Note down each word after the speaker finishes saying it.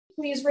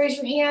please raise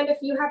your hand if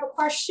you have a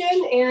question,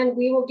 and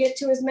we will get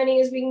to as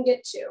many as we can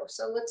get to.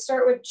 So let's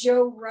start with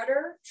Joe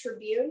Rudder,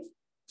 Tribune.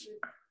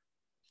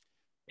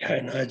 Hi,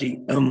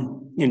 Najee.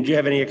 Do you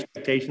have any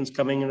expectations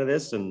coming into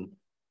this, and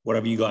what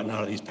have you gotten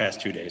out of these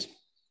past 2 days?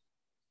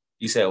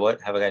 You said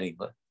what? Have I got any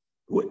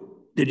what?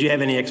 Did you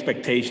have any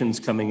expectations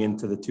coming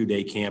into the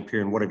 2-day camp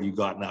here, and what have you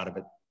gotten out of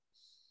it?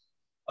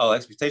 Oh,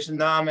 expectations?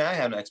 No, I mean, I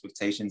have no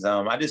expectations.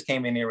 I just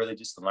came in here really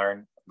just to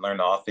learn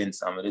the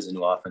offense. It is a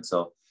new offense,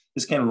 so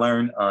just came to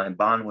learn and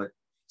bond with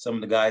some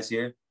of the guys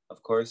here,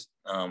 of course,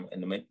 in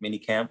the mini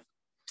camp.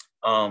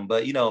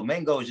 But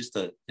main goal is just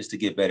to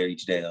get better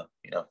each day, though.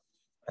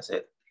 That's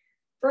it.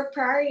 Brooke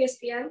Pryor,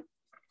 ESPN.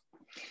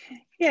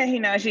 Yeah, hey,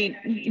 Najee,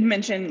 you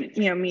mentioned,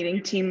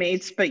 meeting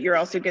teammates, but you're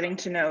also getting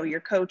to know your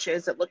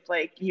coaches. It looked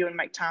like you and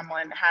Mike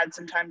Tomlin had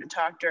some time to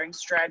talk during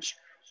stretch.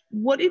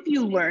 What have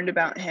you learned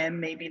about him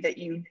maybe that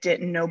you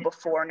didn't know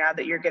before now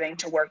that you're getting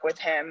to work with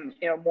him,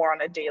 more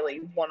on a daily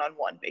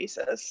one-on-one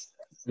basis?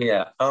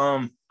 Yeah,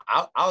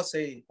 I'll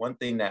say one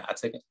thing that I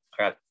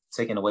got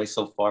taken away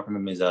so far from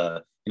him is,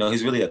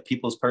 he's really a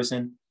people's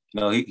person.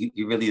 He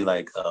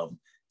really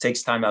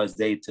takes time out of his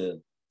day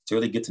to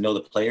really get to know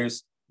the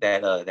players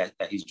that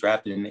he's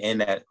drafted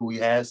and that who he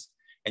has.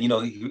 And,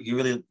 he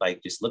really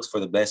just looks for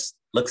the best,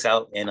 looks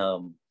out and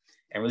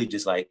really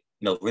just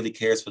really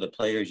cares for the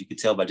players. You could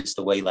tell by just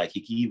the way,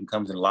 he even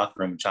comes in the locker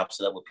room and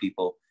chops it up with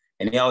people.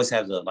 And he always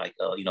has a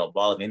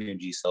ball of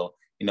energy. So,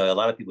 a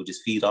lot of people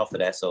just feed off of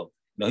that. So,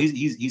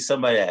 he's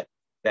somebody that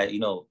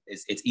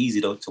it's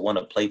easy to want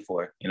to play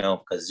for,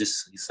 because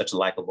he's such a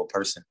likable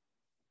person.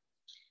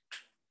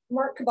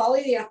 Mark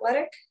Caballi, The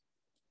Athletic.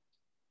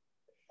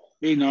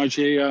 Hey,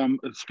 Najee,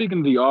 speaking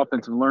of the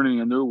offense and learning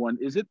a new one,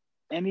 is it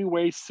any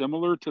way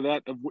similar to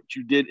that of what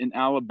you did in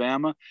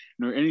Alabama?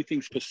 Or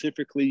anything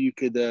specifically you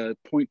could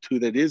point to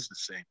that is the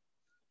same?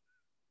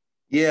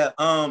 Yeah,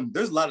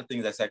 there's a lot of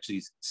things that's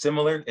actually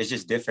similar. It's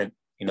just different,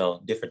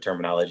 different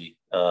terminology,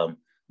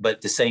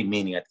 but the same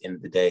meaning at the end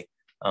of the day.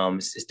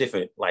 It's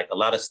different. A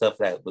lot of stuff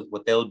that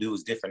what they'll do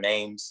is different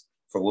names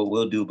for what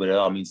we'll do, but it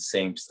all means the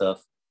same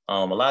stuff.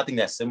 A lot of things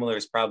that's similar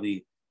is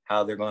probably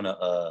how they're going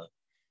to,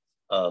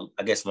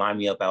 I guess, line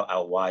me up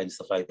out wide and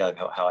stuff like that,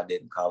 how I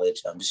did in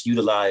college. Just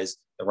utilize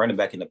the running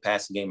back in the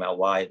passing game out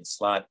wide and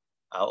slot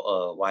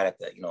out wide at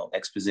the,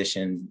 X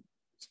position.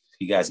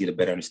 You guys get a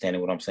better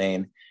understanding of what I'm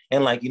saying.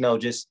 And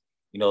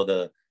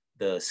the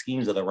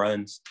schemes of the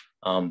runs,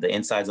 the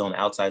inside zone, the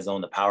outside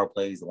zone, the power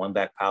plays, the one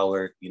back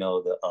power,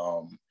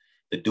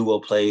 the duo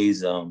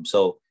plays.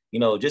 So,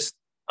 just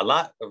a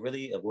lot of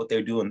what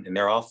they're doing in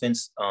their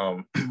offense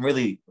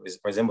really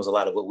resembles a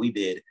lot of what we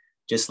did.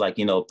 Just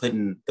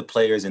putting the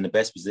players in the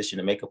best position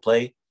to make a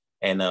play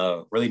and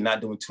really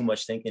not doing too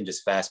much thinking,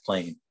 just fast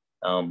playing.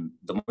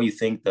 The more you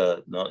think,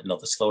 the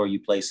slower you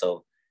play.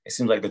 So it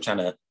seems like they're trying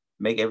to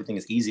make everything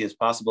as easy as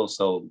possible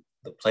so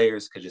the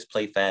players could just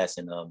play fast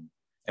and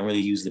really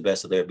use the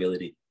best of their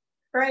ability.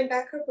 Brian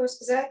Backer,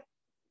 Post-Gazette.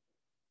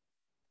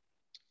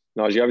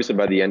 Najee, obviously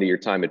by the end of your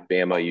time at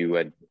Bama, you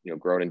had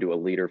grown into a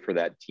leader for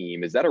that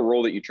team. Is that a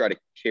role that you try to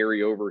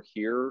carry over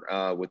here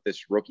with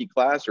this rookie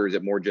class, or is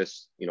it more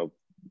just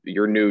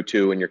you're new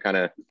to and you're kind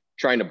of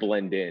trying to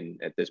blend in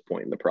at this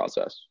point in the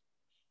process?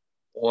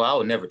 Well, I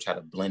would never try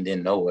to blend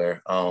in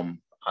nowhere.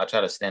 I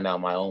try to stand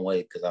out my own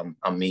way because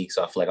I'm me,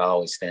 so I feel like I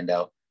always stand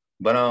out.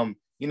 But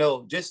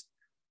just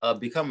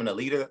becoming a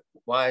leader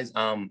wise,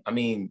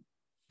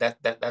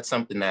 that's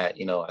something that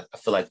I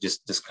feel like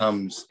just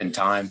comes in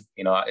time.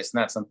 It's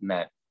not something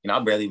that I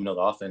barely even know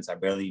the offense. I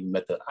ain't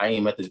met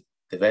the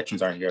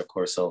veterans aren't here, of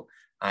course, so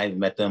I ain't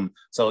met them.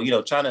 So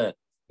trying to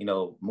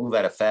move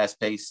at a fast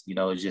pace.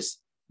 It's just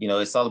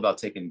it's all about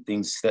taking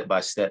things step by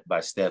step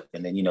by step,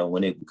 and then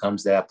when it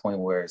comes to that point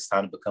where it's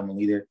time to become a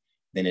leader,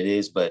 then it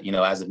is. But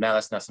as of now,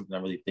 that's not something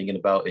I'm really thinking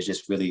about. It's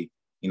just really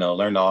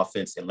learn the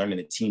offense and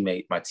learning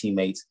my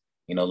teammates,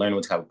 learning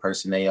what type of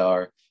person they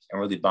are and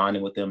really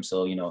bonding with them.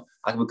 So,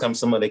 I can become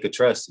someone they could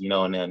trust,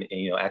 and then,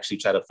 actually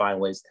try to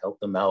find ways to help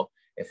them out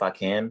if I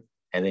can.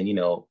 And then,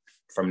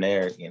 from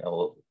there,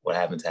 what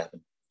happens.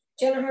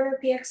 Jenna Hunter,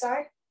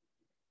 PXI.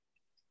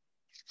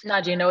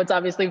 Najee, I know it's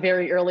obviously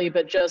very early,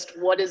 but just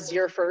what is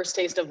your first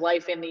taste of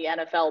life in the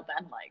NFL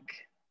been like?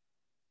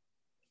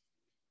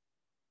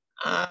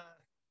 I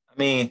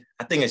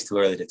think it's too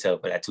early to tell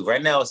for that too.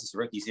 Right now, it's just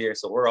rookies here,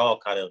 so we're all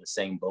kind of in the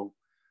same boat.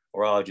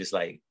 We're all just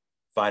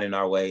finding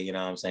our way. You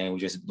know what I'm saying?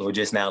 We're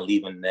just now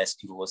leaving the nest.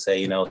 People will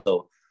say,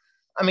 So,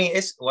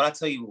 it's what I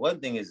tell you.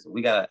 One thing is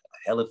we got a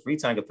hell of free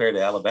time compared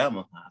to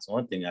Alabama. That's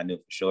one thing I knew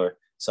for sure.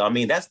 So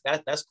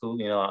that's cool.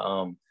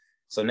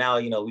 So now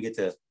we get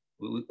to.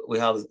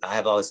 I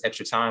have all this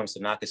extra time, so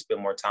now I can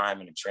spend more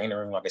time in the training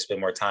room. I can spend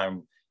more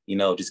time,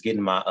 just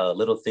getting my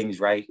little things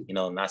right,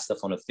 not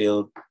stuff on the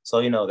field.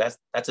 So,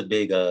 that's a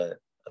big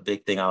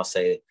thing I'll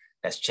say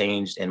that's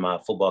changed in my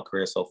football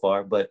career so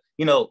far. But,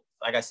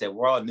 like I said,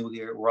 we're all new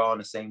here. We're all in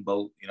the same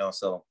boat,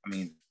 So,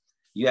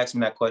 you ask me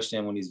that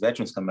question when these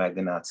veterans come back,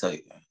 then I'll tell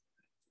you.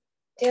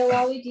 Dale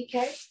Lally,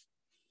 DK.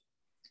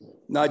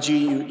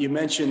 Najee, you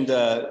mentioned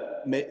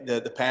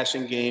the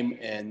passing game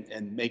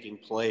and making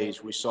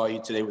plays. We saw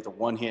you today with a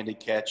one-handed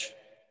catch.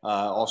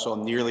 Also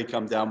nearly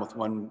come down with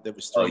one that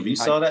was thrown behind. You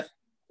saw that?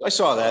 I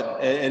saw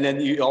that. And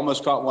then you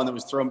almost caught one that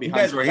was thrown behind.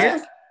 You guys were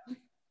here?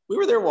 We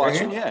were there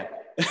watching, yeah.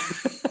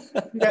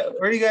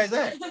 Where are you guys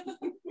at?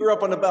 We were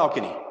up on the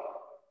balcony.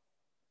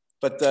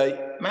 But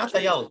man, I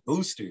thought y'all was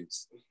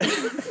boosters. What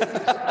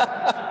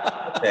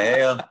the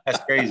hell?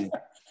 That's crazy.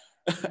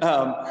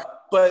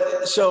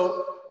 But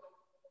so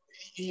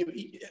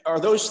are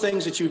those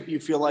things that you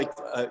feel like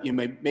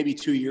maybe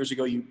 2 years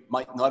ago you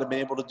might not have been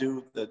able to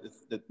do,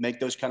 that make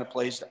those kind of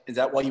plays? Is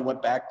that why you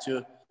went back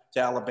to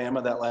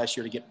Alabama that last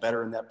year, to get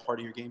better in that part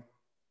of your game?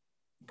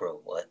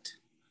 Bro, what?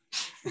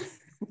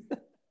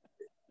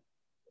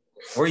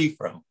 Where are you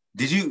from?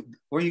 Did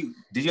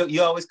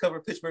you always cover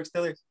Pittsburgh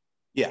Steelers?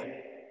 Yeah.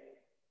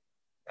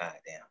 God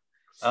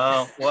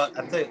damn. Well,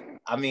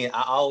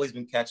 I always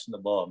been catching the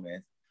ball,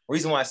 man.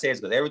 Reason why I say it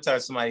is because every time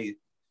somebody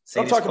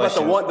I'm talking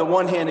about the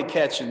one-handed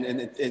catch,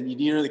 and you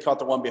nearly caught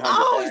the one behind.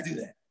 I always do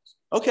that.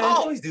 Okay. I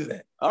always do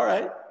that. All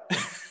right.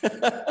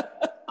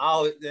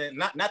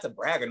 Not to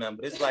brag or nothing,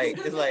 but it's like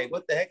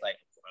what the heck? Like,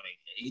 I mean,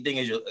 you think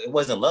it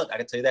wasn't luck? I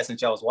can tell you that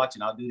since y'all was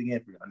watching. I'll do it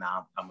again for you.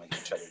 Nah, I'm gonna get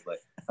in trouble. But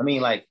I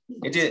mean, like,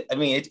 it's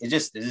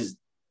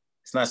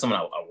not something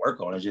I work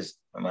on. It's just,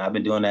 I mean, I've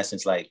been doing that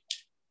since like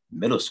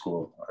middle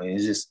school. I mean,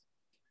 it's just,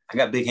 I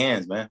got big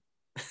hands, man.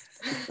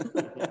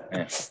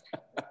 Yeah.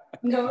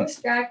 Noah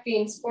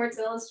Strackbean, Sports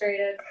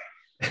Illustrated.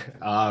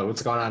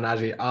 What's going on,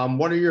 Najee?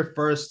 What are your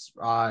first,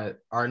 our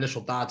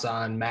initial thoughts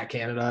on Matt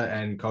Canada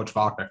and Coach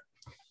Faulkner?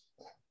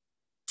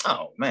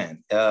 Oh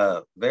man,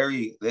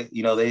 very.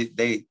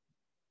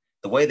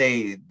 The way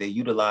they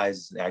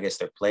utilize, I guess,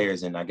 their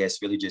players, and I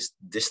guess really just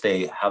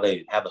how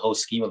they have the whole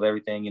scheme of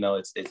everything. You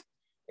know, it's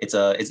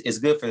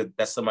good for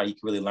that's somebody you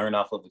can really learn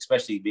off of,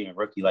 especially being a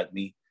rookie like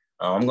me.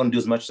 I'm going to do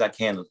as much as I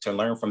can to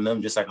learn from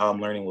them, just like how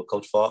I'm learning with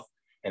Coach Falk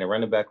in the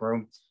running back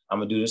room. I'm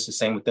gonna do this the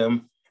same with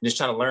them. Just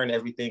trying to learn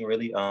everything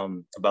really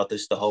about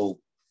the whole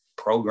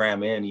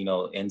program and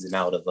ins and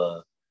out of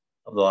the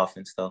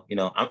offense. Though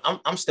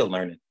I'm still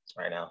learning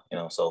right now.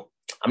 So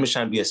I'm just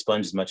trying to be a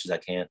sponge as much as I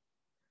can.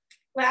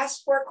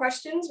 Last 4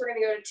 questions. We're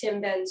gonna go to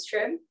Tim Ben's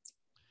Trib.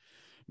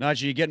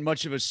 Najee, you getting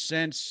much of a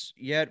sense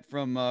yet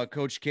from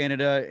Coach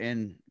Canada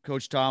and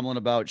Coach Tomlin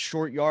about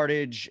short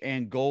yardage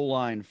and goal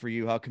line for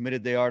you? How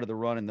committed they are to the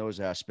run in those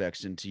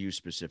aspects, and to you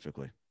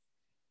specifically?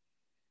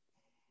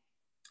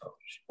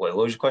 Wait,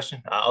 what was your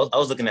question? I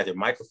was looking at your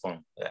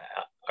microphone.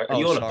 Are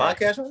you on a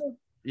podcast right now?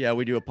 Yeah,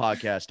 we do a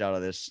podcast out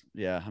of this.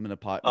 Yeah, I'm in the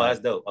pod. Oh, that's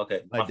dope.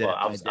 Okay,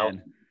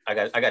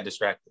 I got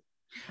distracted.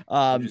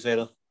 What did you say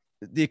though?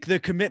 The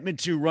commitment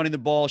to running the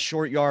ball,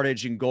 short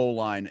yardage, and goal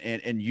line,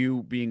 and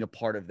you being a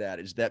part of that,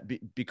 is that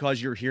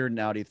because you're here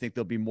now? Do you think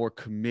they'll be more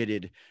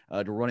committed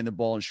to running the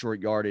ball in short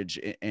yardage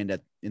and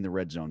in the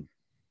red zone?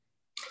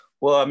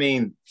 Well, I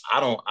mean, I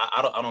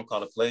don't call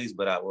the plays,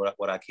 but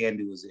what I can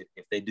do is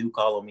if they do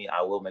call on me,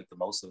 I will make the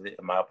most of it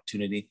and my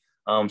opportunity.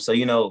 So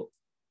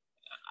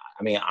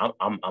I mean,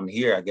 I'm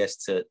here, I guess,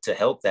 to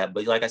help that.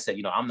 But like I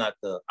said, I'm not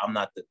the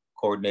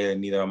coordinator,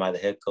 neither am I the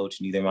head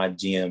coach, neither am I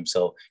GM.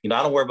 So I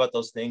don't worry about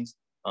those things.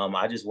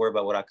 I just worry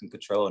about what I can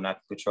control, and I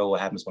can control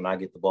what happens when I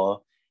get the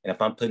ball. And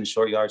if I'm put in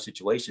short yard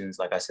situations,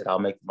 like I said, I'll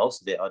make the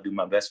most of it. I'll do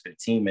my best for the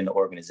team and the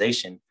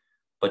organization.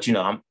 But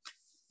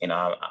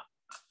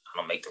I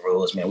don't make the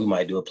rules, man. We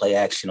might do a play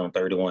action on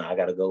 3rd and 1. I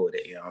got to go with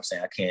it. You know what I'm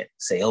saying? I can't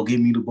say, oh, give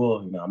me the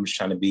ball. I'm just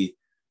trying to be,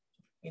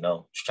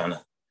 just trying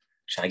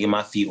to get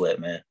my feet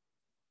wet, man.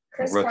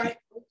 Chris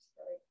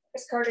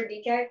Carter,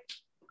 DK.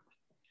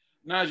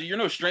 Najee, you're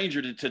no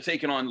stranger to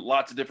taking on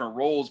lots of different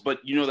roles, but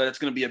you know that it's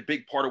going to be a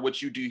big part of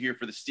what you do here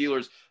for the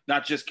Steelers,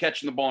 not just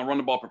catching the ball and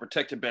running the ball, but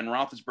protecting Ben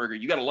Roethlisberger.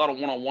 You got a lot of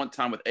one-on-one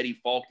time with Eddie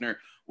Faulkner.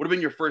 What have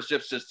been your first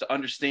steps just to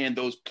understand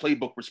those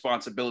playbook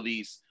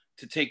responsibilities,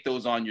 to take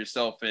those on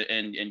yourself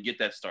and get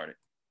that started?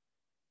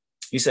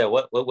 You said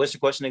what's your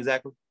question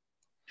exactly?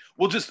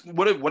 Well, just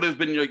what have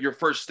been your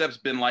first steps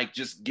been like,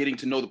 just getting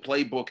to know the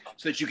playbook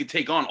so that you can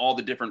take on all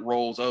the different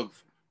roles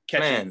of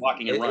catching,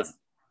 blocking, and running?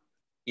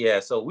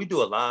 Yeah, so we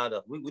do a lot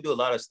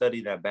of study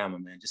in Alabama,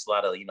 man. Just a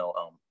lot of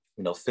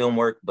film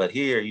work. But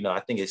here, I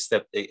think it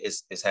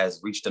has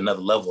reached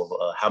another level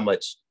of how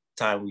much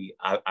time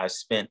I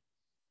spent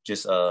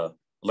just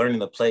learning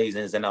the plays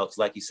ins and outs.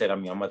 Like you said, I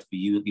mean, I'm about to be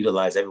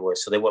utilized everywhere,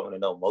 so they want me to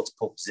know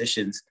multiple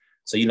positions.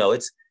 So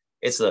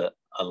it's a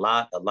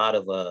lot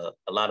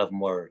of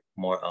more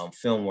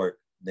film work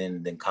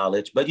than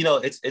college. But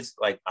it's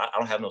like I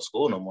don't have no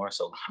school no more,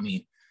 so I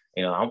mean,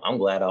 I'm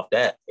glad off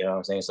that. You know what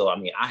I'm saying? So I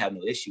mean, I have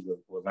no issue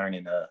with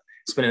learning,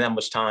 spending that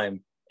much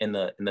time in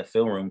the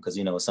film room, because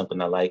it's something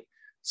I like.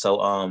 So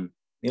I'm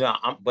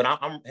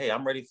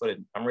ready for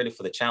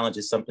the challenge.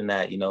 It's something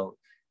that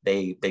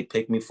they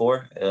picked me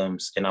for, and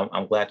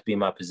I'm glad to be in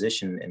my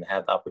position and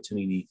have the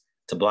opportunity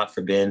to block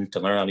for Ben, to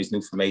learn all these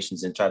new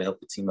formations and try to help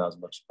the team out as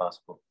much as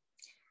possible.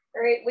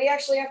 All right, we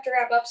actually have to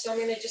wrap up, so I'm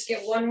going to just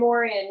get one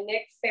more in.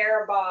 Nick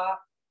Farabaugh,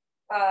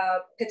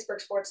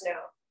 Pittsburgh Sports Now.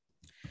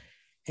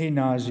 Hey,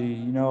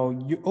 Najee, you know,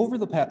 you over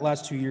the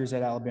last 2 years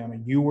at Alabama,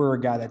 you were a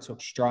guy that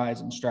took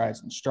strides and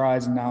strides and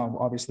strides. And now,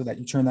 obviously, that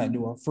you turned that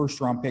into a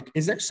first-round pick.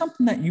 Is there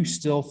something that you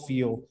still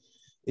feel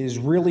is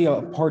really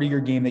a part of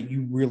your game that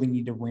you really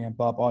need to ramp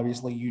up?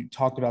 Obviously, you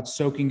talked about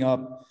soaking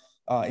up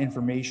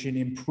information,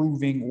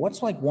 improving.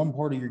 What's like one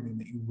part of your game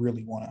that you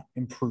really want to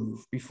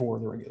improve before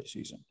the regular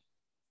season?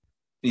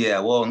 Yeah,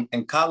 well,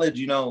 in college,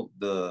 you know,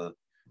 the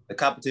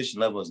competition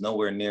level is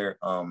nowhere near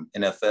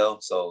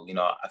NFL. So, you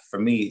know, for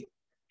me,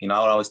 you know,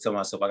 I would always tell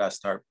myself I got to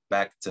start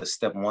back to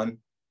step one.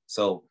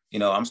 So, you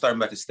know, I'm starting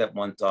back to step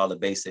one to all the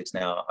basics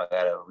now. I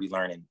got to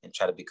relearn and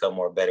try to become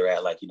more better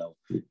at, like, you know,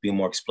 being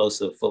more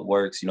explosive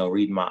footworks, you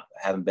know,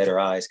 having better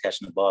eyes,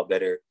 catching the ball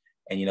better,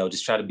 and, you know,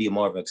 just try to be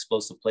more of an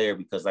explosive player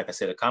because, like I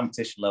said, the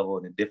competition level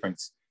and the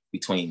difference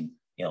between,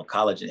 you know,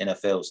 college and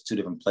NFL is two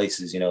different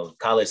places. You know,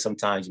 college,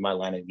 sometimes you might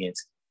line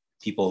against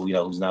people, you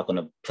know, who's not going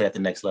to play at the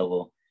next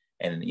level.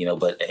 And, you know,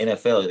 but the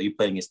NFL, you're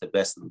playing against the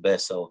best of the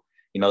best. So,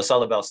 you know, it's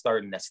all about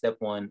starting at step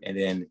one and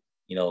then,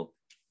 you know,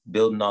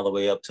 building all the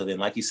way up to then,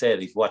 like you said,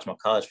 if you watch my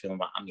college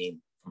film, I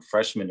mean, from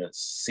freshman to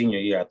senior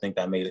year, I think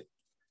I made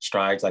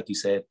strides, like you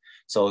said.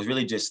 So it's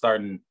really just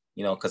starting,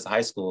 you know, because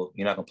high school,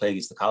 you're not going to play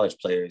against the college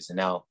players. And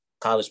now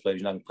college players,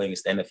 you're not going to play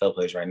against the NFL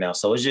players right now.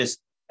 So it's just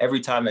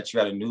every time that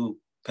you're at a new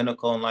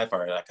pinnacle in life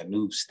or like a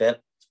new step,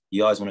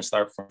 you always want to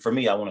start from, for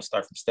me, I want to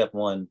start from step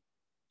one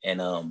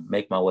and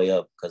make my way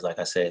up. Because like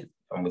I said,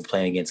 I'm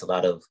playing against a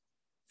lot of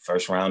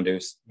first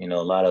rounders, you know,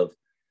 a lot of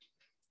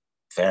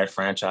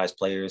franchise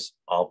players,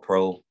 all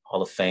pro,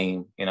 Hall of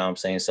Fame, you know what I'm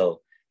saying?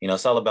 So, you know,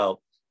 it's all about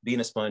being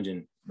a sponge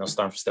and, you know,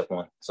 starting from step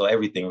one. So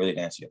everything really to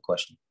answer your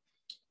question.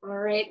 All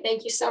right.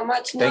 Thank you so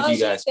much. Thank you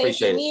guys.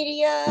 Appreciate it.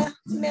 Media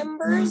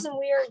members, and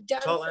we are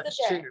done for the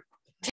day.